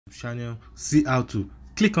channel, see how to.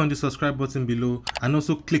 Click on the subscribe button below and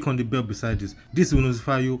also click on the bell beside this. This will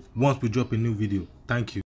notify you once we drop a new video.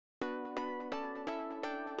 Thank you.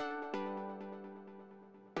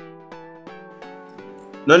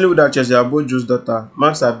 Nollywood actress Iyabo Ojo's daughter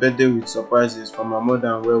marks her birthday with surprises from her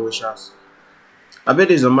mother and well-wishers. Her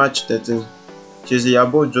birthday is on March 13. She is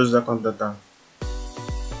Iyabo Ojo's second daughter.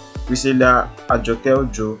 Priscilla Ajoke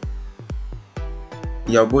Ojo,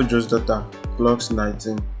 Iyabo Ojo's daughter, clocks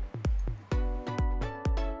 19.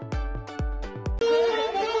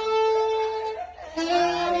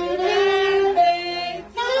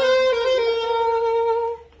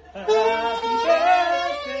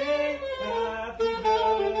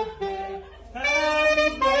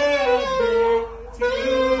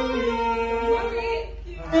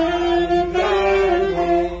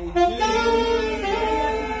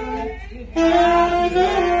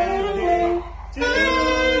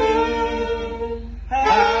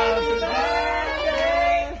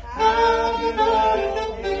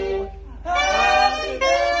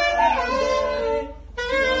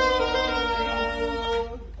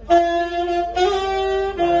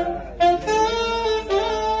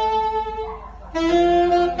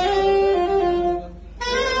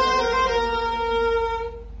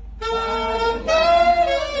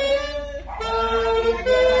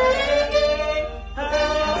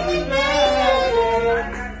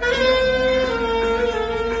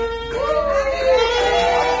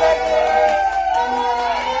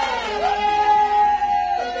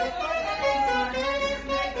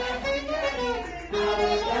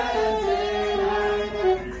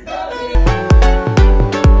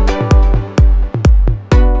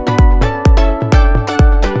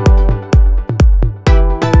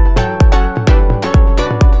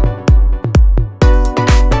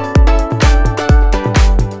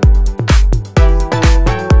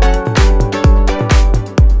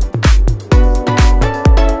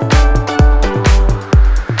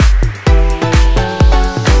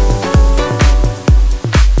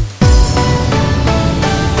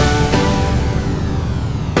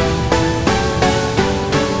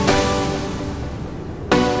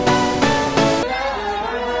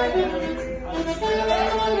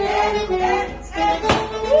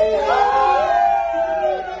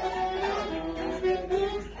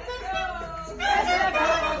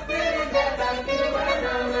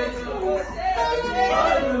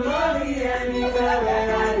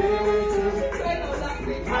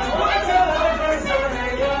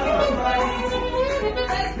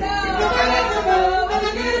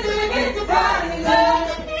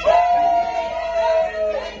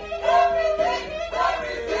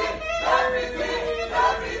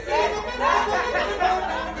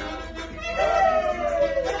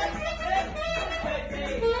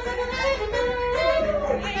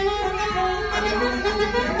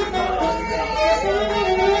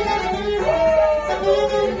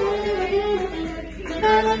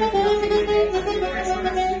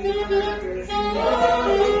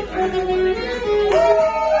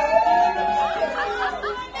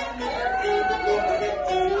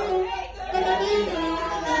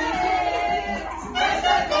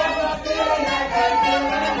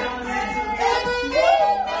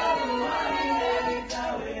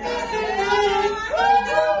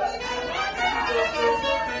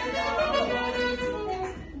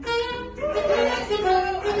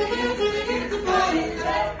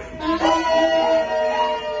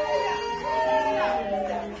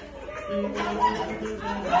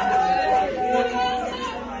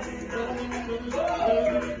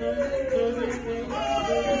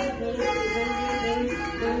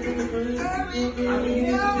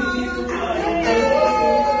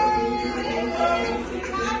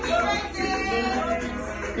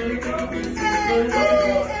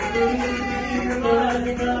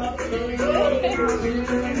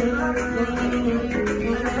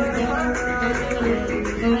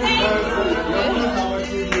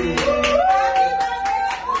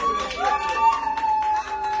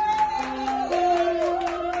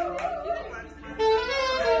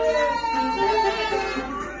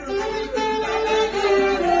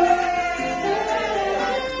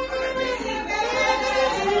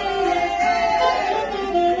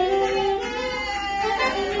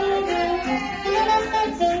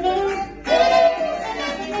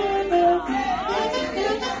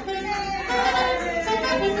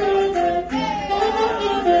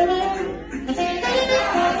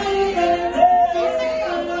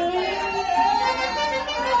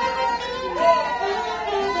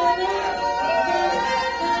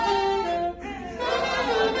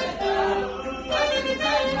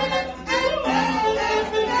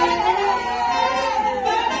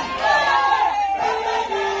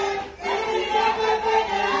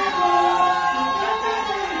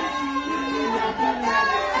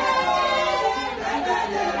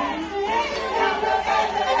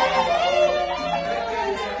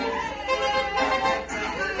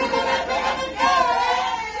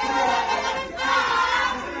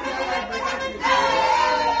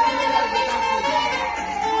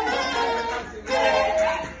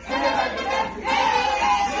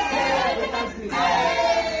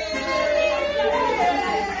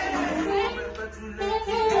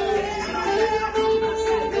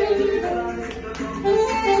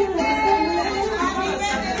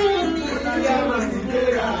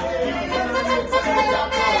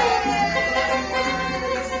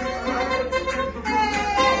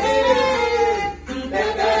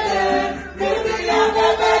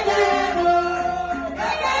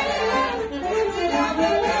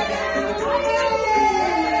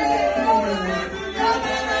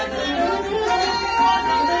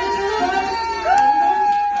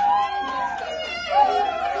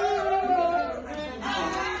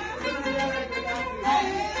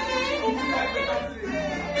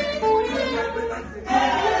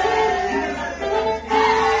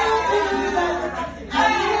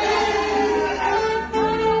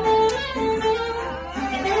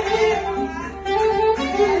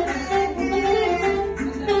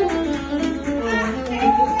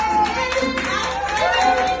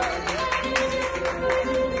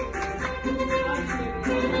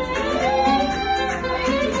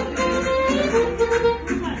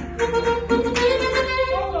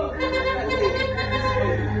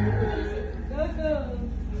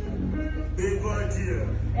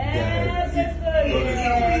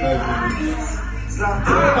 Alright,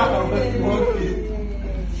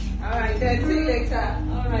 then see you later.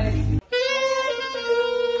 Alright.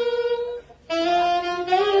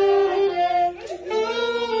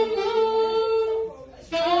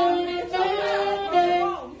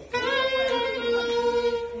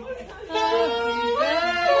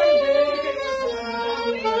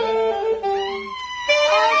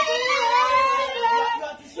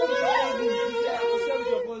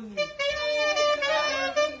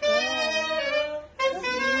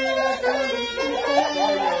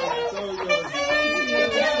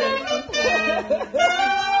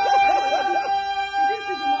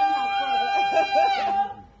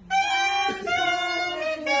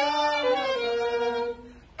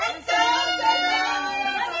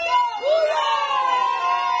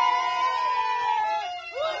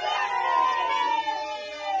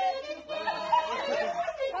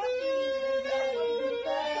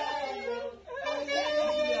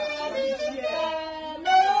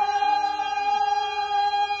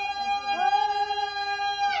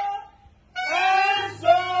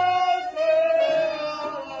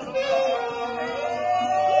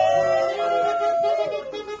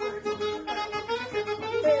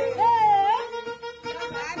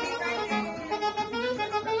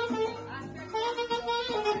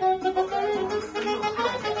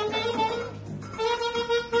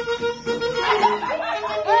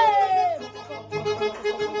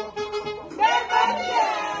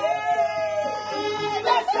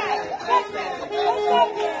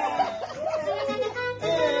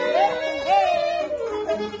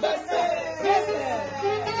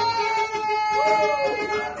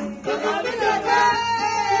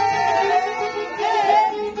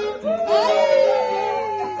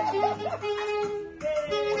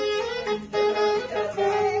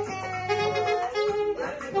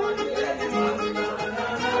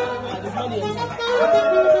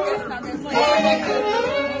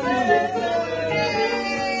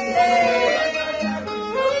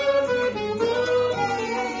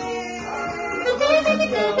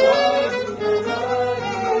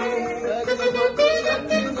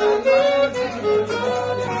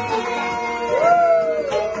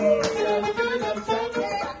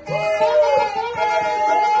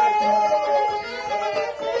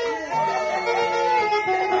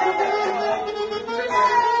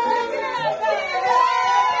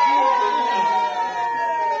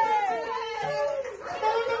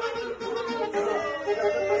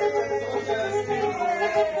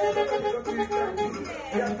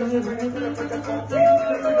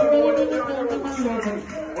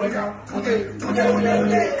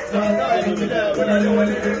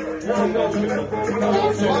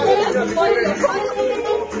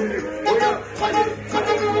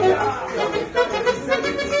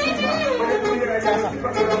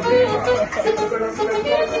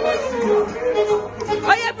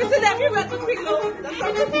 Oh yeah, Priscilla, we read the pillow.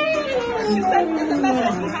 She sent me the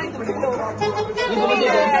message behind the pillow.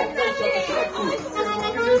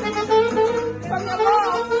 From your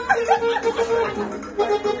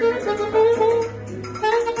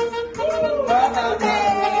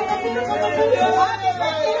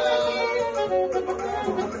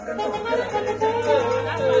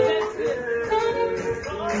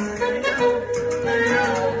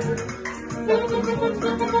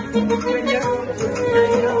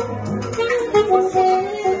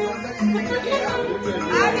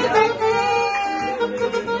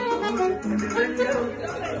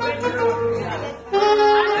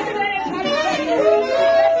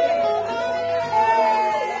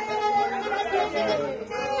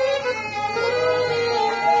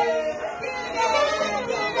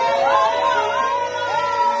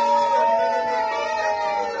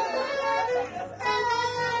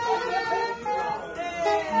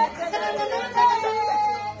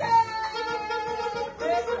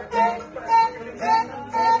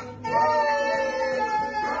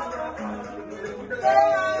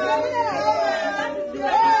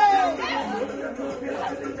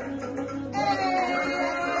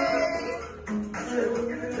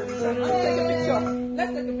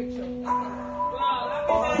Let's take a picture.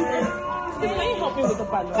 Please, can you help me with the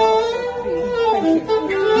balloon? Please.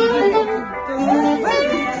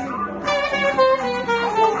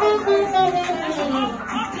 Thank you.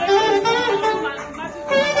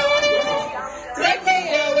 Take me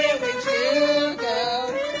away with you, girl.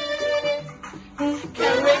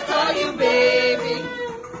 Can we call you baby?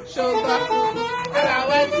 Sugar. And I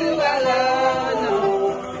want to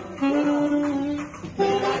alone.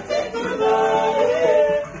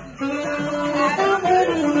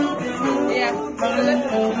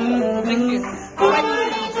 Yeah.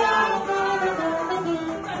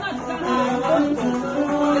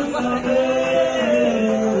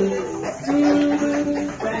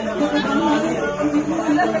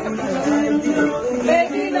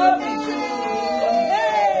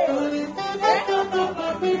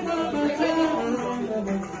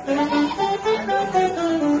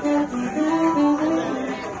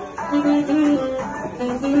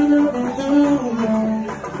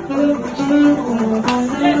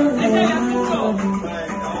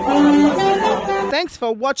 Thanks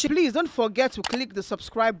for watching. Please don't forget to click the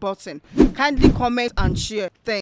subscribe button. Kindly comment and share. Thanks.